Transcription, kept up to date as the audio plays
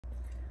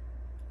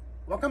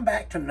Welcome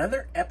back to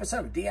another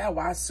episode of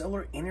DIY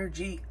Solar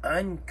Energy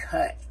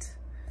Uncut.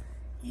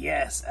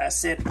 Yes, I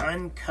said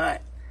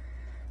uncut.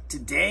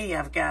 Today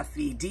I've got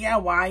the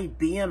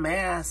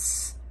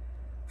DiyBMS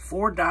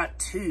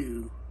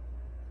 4.2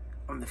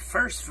 on the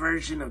first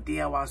version of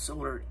DIY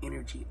Solar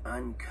Energy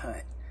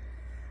Uncut.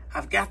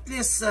 I've got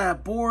this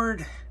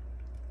board,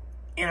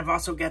 and I've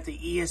also got the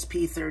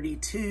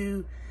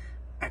ESP32.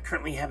 I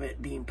currently have it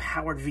being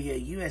powered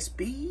via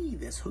USB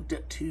that's hooked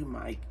up to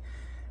my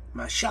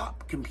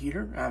shop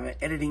computer. I have an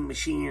editing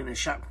machine and a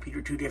shop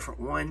computer, two different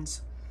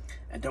ones.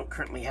 I don't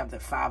currently have the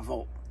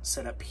 5-volt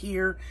set up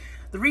here.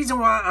 The reason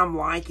why I'm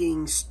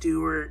liking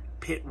Stuart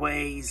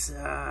Pittaway's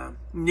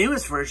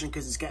newest version,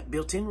 because it's got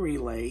built-in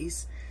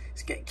relays,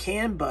 it's got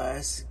CAN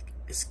bus,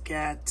 it's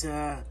got,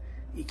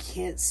 you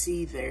can't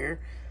see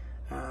there,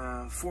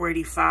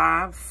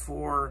 485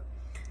 for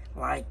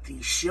like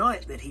the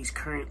shunt that he's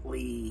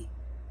currently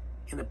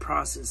in the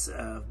process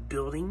of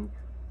building.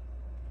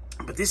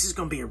 But this is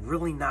going to be a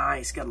really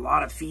nice, got a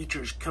lot of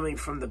features coming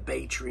from the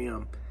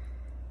Batrium.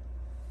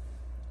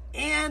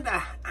 And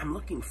I'm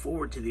looking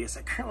forward to this.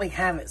 I currently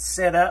have it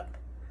set up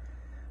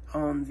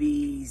on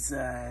these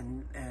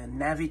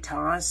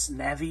Navius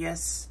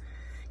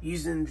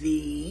using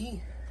the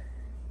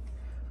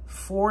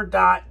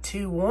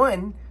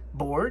 4.21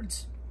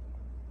 boards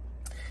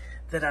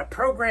that I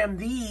programmed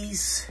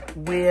these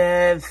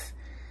with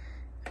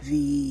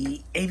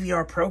the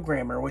AVR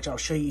programmer, which I'll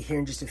show you here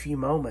in just a few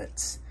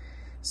moments.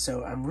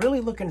 So I'm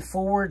really looking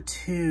forward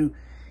to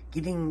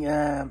getting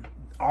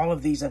all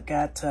of these. I've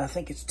got, I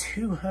think it's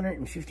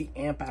 250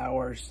 amp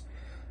hours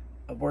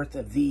worth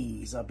of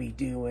these. I'll be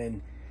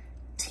doing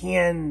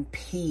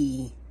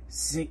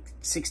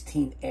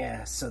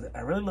 10P16S. So I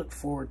really look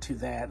forward to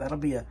that. That'll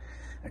be a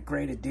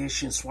great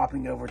addition,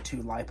 swapping over to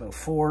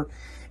LiPo4.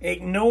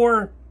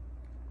 Ignore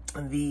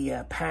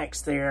the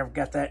packs there. I've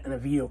got that in a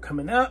video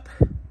coming up.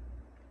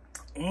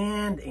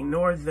 And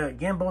ignore the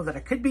gimbal that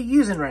I could be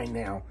using right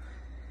now.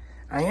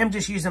 I am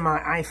just using my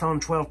iPhone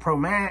 12 Pro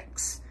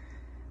Max,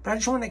 but I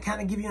just want to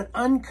kind of give you an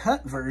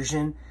uncut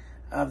version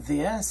of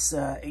this.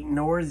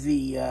 Ignore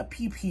the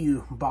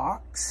pew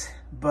box,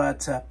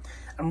 but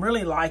I'm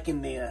really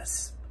liking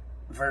this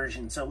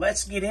version. So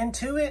let's get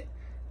into it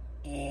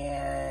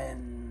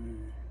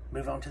and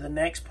move on to the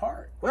next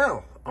part.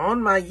 Well,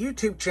 on my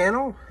YouTube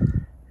channel,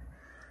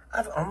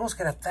 I've almost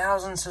got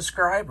 1,000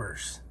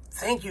 subscribers.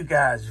 Thank you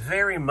guys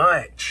very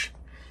much.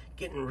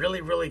 Getting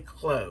really, really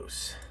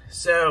close.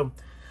 So,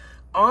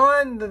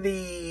 on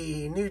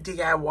the new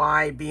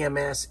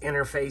DiyBMS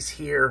interface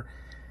here,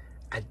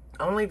 I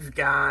only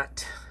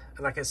got,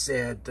 like I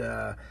said,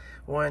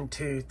 1,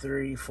 2,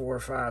 3, 4,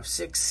 5,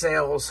 6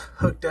 cells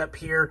hooked up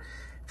here.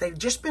 They've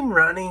just been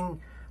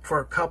running for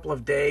a couple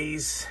of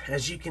days.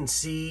 As you can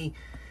see,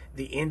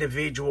 the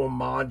individual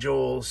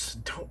modules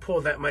don't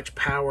pull that much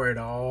power at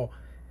all.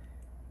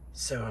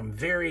 So I'm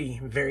very,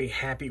 very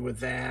happy with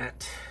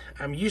that.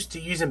 I'm used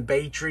to using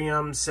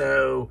Batrium,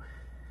 so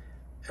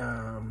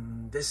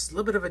this is a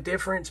little bit of a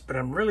difference, but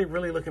I'm really,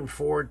 really looking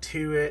forward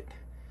to it.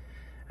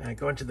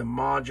 Going to the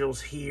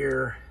modules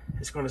here,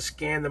 it's going to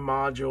scan the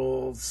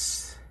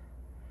modules,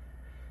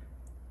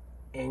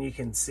 and you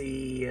can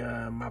see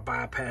my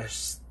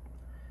bypass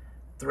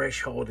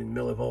threshold in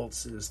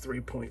millivolts is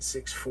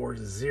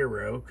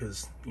 3.640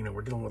 because, you know,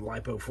 we're dealing with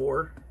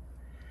LiPo4.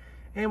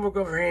 And we'll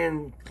go over here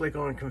and click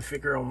on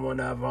configure on one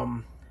of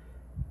them.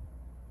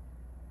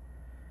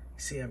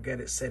 See, I've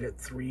got it set at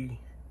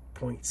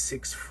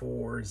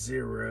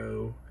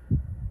 3.640.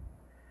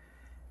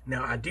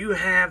 Now I do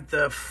have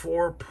the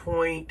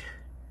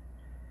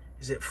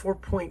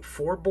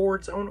 4.4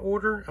 boards on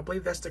order. I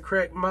believe that's the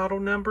correct model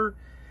number.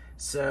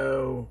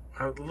 So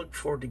I would look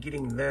forward to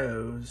getting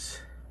those.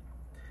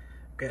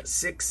 I've got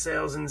 6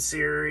 cells in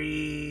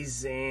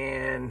series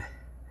and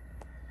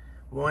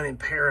 1 in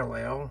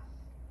parallel.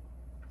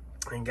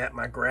 And got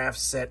my graph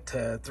set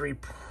to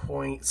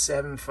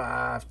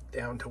 3.75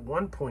 down to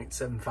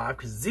 1.75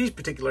 because these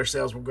particular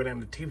cells will go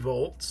down to 2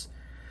 volts.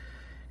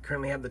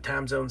 Currently have the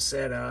time zone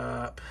set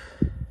up.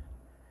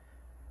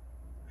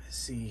 Let's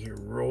see here,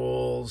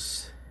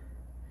 rules.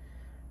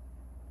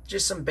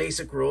 Just some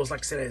basic rules.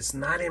 Like I said, it's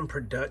not in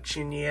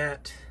production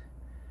yet.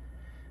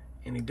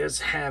 And it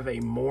does have a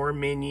more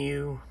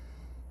menu.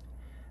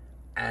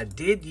 I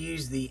did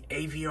use the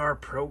AVR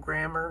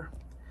programmer.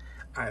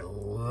 I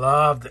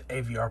love the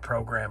AVR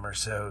programmer.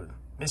 So,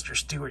 Mr.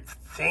 Stewart,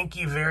 thank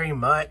you very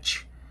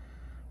much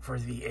for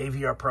the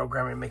AVR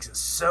programmer. It makes it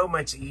so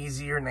much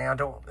easier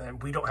now.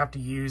 We don't have to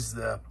use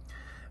the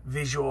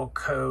visual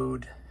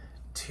code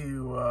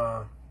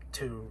to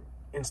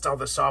install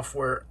the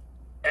software.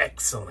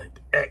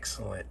 Excellent,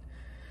 excellent.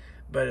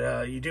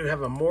 But you do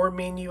have a more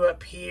menu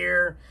up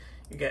here.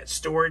 You got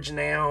storage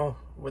now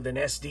with an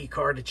SD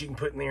card that you can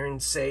put in there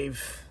and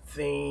save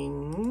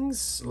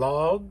things,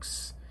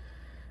 logs.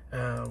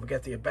 We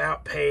got the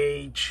about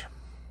page,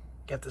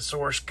 got the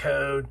source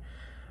code.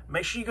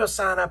 Make sure you go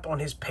sign up on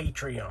his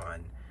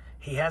Patreon.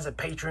 He has a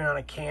Patreon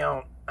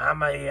account.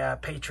 I'm a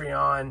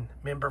Patreon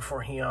member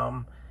for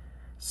him.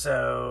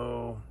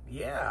 So,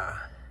 yeah.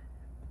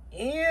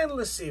 And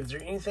let's see if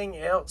there's anything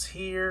else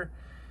here.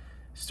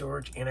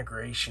 Storage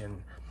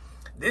integration.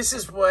 This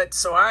is what,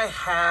 so I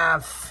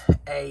have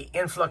a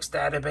influx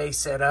database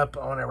set up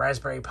on a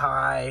Raspberry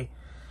Pi,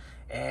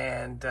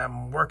 and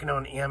I'm working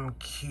on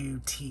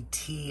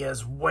MQTT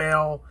as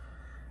well.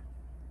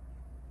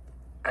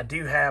 I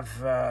do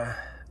have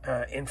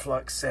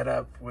influx set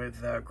up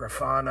with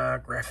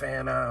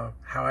Grafana,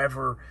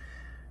 however,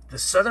 the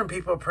southern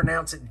people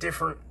pronounce it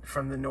different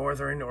from the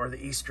northern or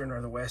the eastern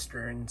or the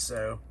western.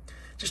 So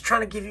just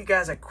trying to give you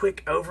guys a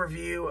quick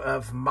overview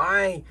of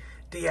my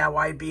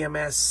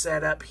DIYBMS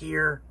setup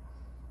here,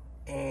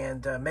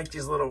 and make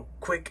these little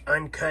quick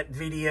uncut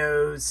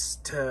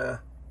videos to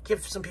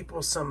give some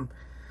people some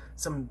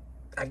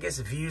I guess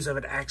views of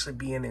it actually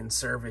being in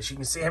service. You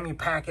can see how many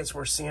packets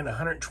we're seeing: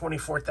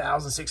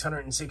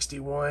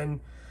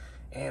 124,661,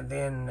 and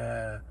then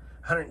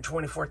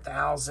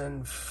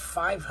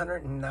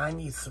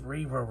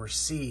 124,593 were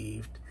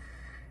received,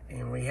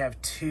 and we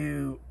have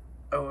 2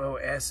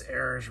 OOS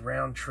errors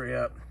round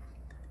trip,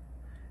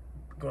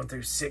 going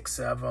through 6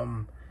 of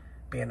them,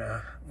 being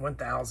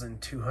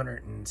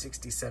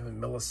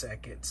 1,267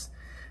 milliseconds.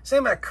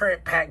 Saying my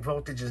current pack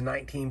voltage is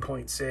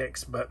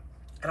 19.6, but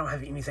I don't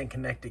have anything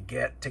connected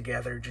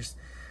together, just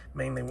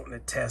mainly wanting to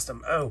test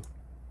them. Oh,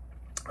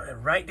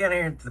 right down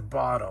here at the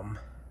bottom,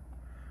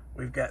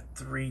 we've got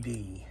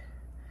 3D.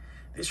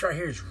 This right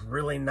here is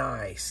really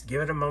nice.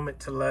 Give it a moment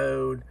to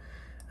load.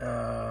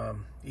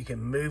 You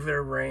can move it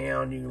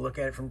around. You can look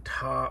at it from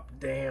top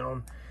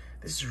down.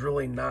 This is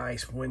really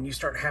nice. When you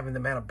start having the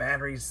amount of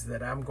batteries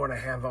that I'm going to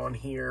have on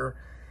here,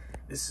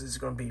 this is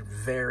going to be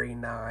very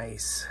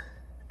nice.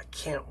 I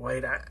can't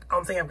wait. I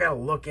don't think I've got to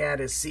look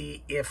at is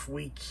see if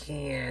we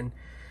can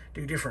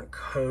do different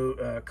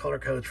color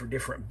codes for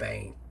different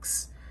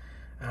banks.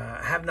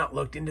 I have not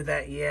looked into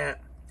that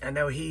yet. I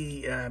know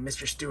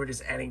Mr. Stuart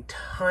is adding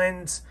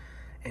tons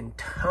and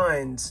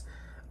tons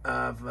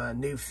of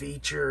new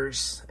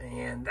features,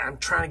 and I'm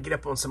trying to get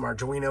up on some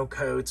Arduino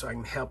code so I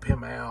can help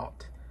him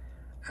out.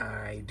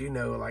 I do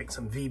know like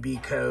some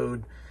VB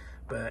code,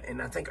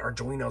 and I think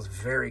Arduino's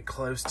very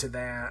close to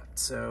that.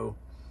 So,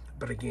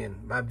 but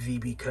again, my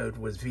VB code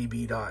was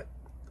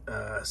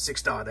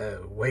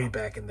VB.6.0 way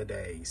back in the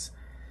days,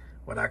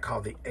 what I call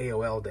the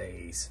AOL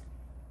days.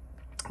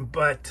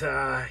 But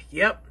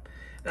yep,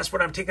 that's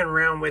what I'm taking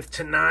around with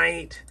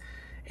tonight,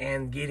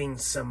 and getting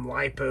some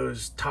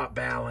lipos top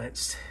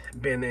balanced.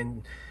 Been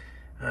in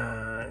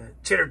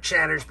chitter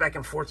chatters back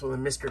and forth with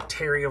Mr.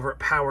 Terry over at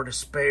Power to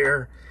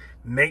Spare.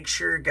 Make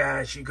sure,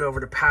 guys, you go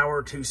over to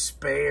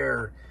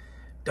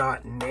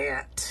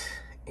powertospare.net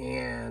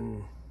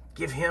and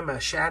give him a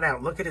shout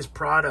out. Look at his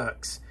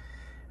products.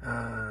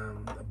 A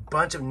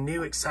bunch of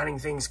new exciting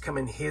things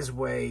coming his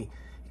way. You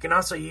can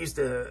also use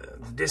the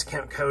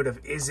discount code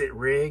of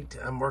IsItRigged.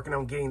 I'm working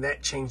on getting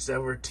that changed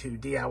over to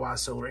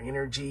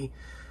DIYSOLARENERGY,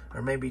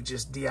 or maybe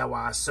just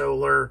DIY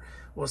Solar.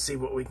 We'll see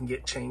what we can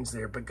get changed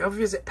there. But go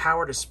visit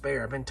Power to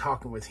Spare. I've been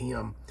talking with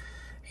him.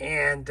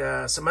 And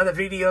some other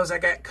videos I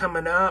got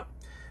coming up.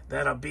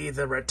 That'll be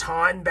the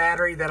Raton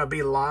battery. That'll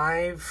be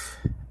live.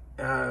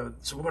 So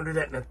we're going to do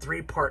that in a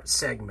 3-part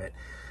segment.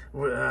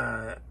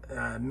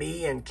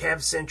 Me and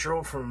Kev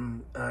Central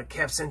from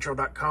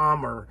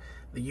KevCentral.com, or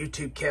the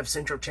YouTube Kev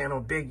Central channel,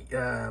 big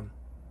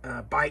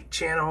bike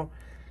channel.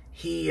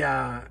 He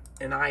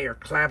and I are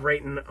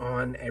collaborating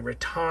on a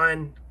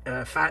Raton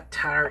fat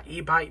tire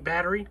e-bike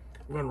battery.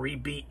 We're going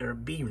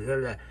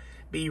to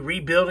be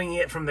rebuilding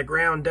it from the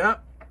ground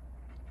up.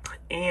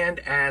 And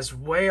as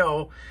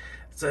well,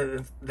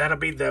 so that'll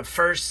be the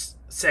first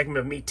segment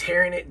of me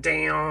tearing it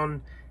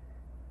down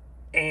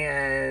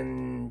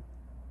and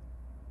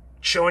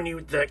showing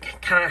you the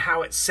kind of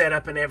how it's set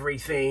up and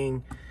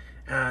everything.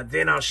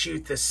 Then I'll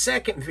shoot the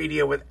second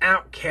video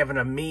without Kevin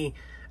of me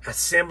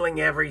assembling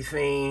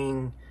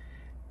everything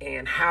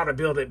and how to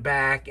build it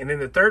back. And then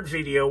the third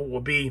video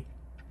will be,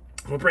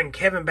 we'll bring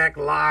Kevin back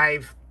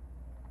live,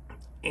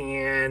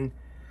 and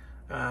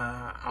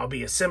I'll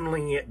be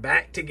assembling it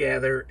back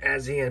together,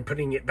 as in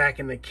putting it back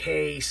in the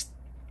case.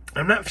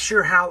 I'm not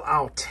sure how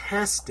I'll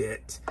test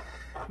it.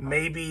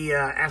 Maybe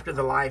after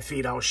the live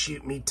feed, I'll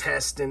shoot me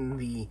testing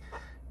the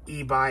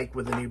e-bike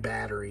with a new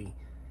battery.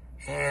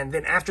 And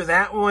then after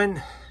that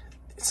one,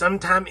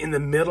 sometime in the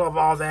middle of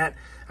all that,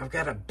 I've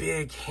got a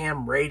big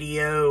ham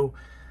radio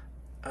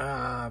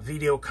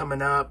video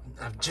coming up.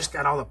 I've just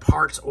got all the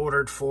parts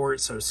ordered for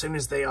it, so as soon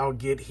as they all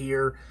get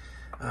here,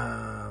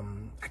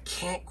 I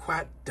can't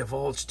quite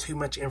divulge too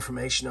much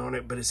information on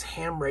it, but it's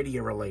ham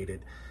radio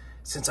related.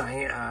 Since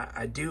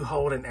I do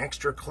hold an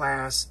extra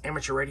class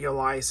amateur radio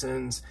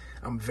license,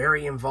 I'm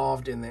very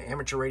involved in the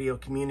amateur radio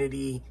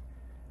community.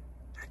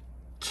 I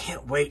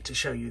can't wait to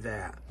show you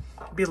that.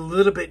 It'll be a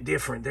little bit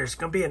different. There's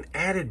going to be an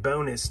added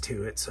bonus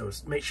to it, so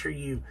make sure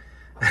you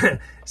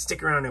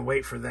stick around and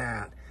wait for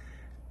that.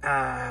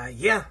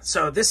 Yeah,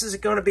 so this is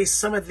going to be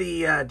some of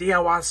the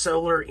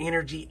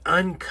DIYSOLARENERGY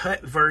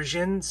uncut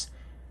versions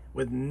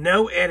with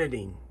no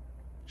editing,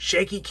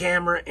 shaky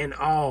camera and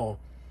all.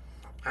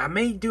 I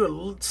may do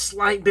a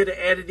slight bit of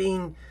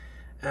editing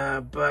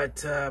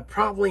but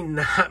probably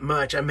not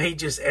much. I may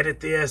just edit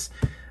this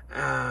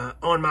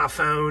on my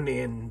phone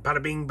and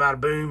bada bing, bada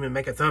boom, and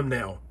make a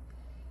thumbnail.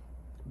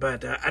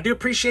 But I do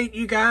appreciate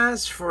you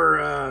guys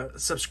for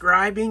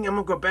subscribing. I'm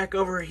going to go back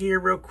over here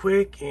real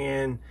quick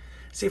and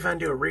see if I can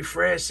do a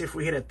refresh, see if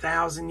we hit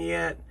 1,000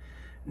 yet.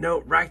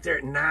 Nope, right there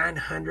at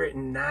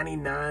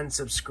 999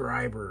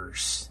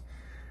 subscribers.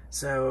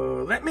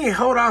 So let me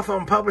hold off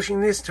on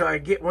publishing this till I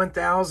get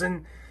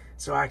 1,000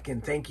 so I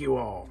can thank you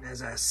all.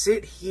 As I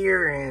sit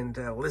here and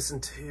listen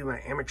to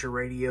my amateur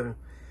radio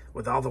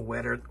with all the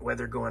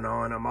weather going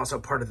on, I'm also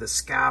part of the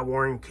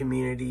Skywarn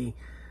community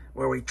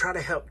where we try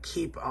to help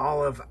keep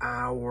all of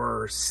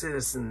our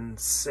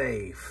citizens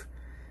safe.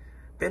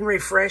 Been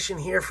refreshing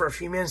here for a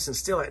few minutes and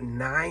still at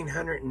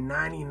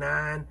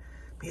 999.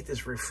 Hit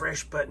this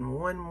refresh button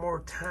one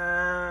more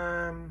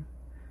time.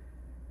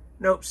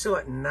 Nope, still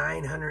at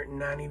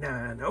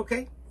 999.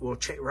 Okay, we'll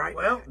check right.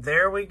 Well,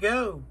 there we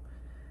go.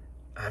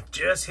 I've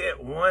just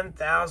hit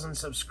 1,000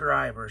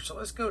 subscribers. So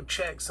let's go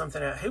check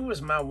something out. Who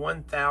was my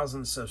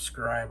 1,000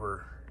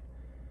 subscriber?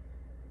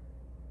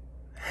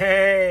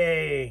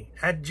 Hey,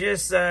 I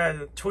just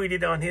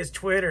tweeted on his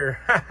Twitter.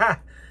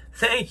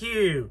 Thank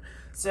you.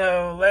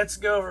 So let's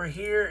go over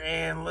here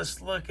and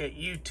let's look at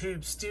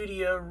YouTube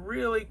Studio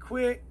really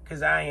quick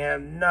because I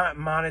am not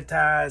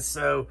monetized.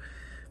 So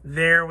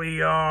there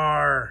we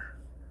are.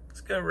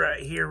 Let's go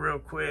right here real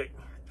quick.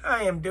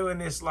 I am doing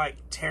this like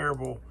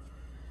terrible.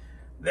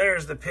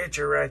 There's the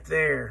picture right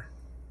there.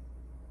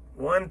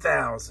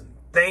 1,000.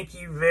 Thank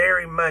you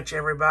very much,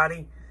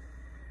 everybody.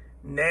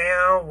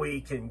 Now we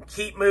can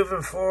keep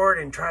moving forward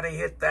and try to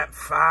hit that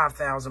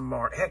 5,000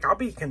 mark. Heck, I'll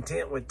be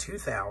content with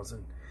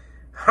 2,000.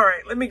 All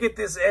right, let me get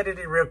this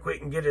edited real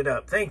quick and get it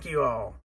up. Thank you all.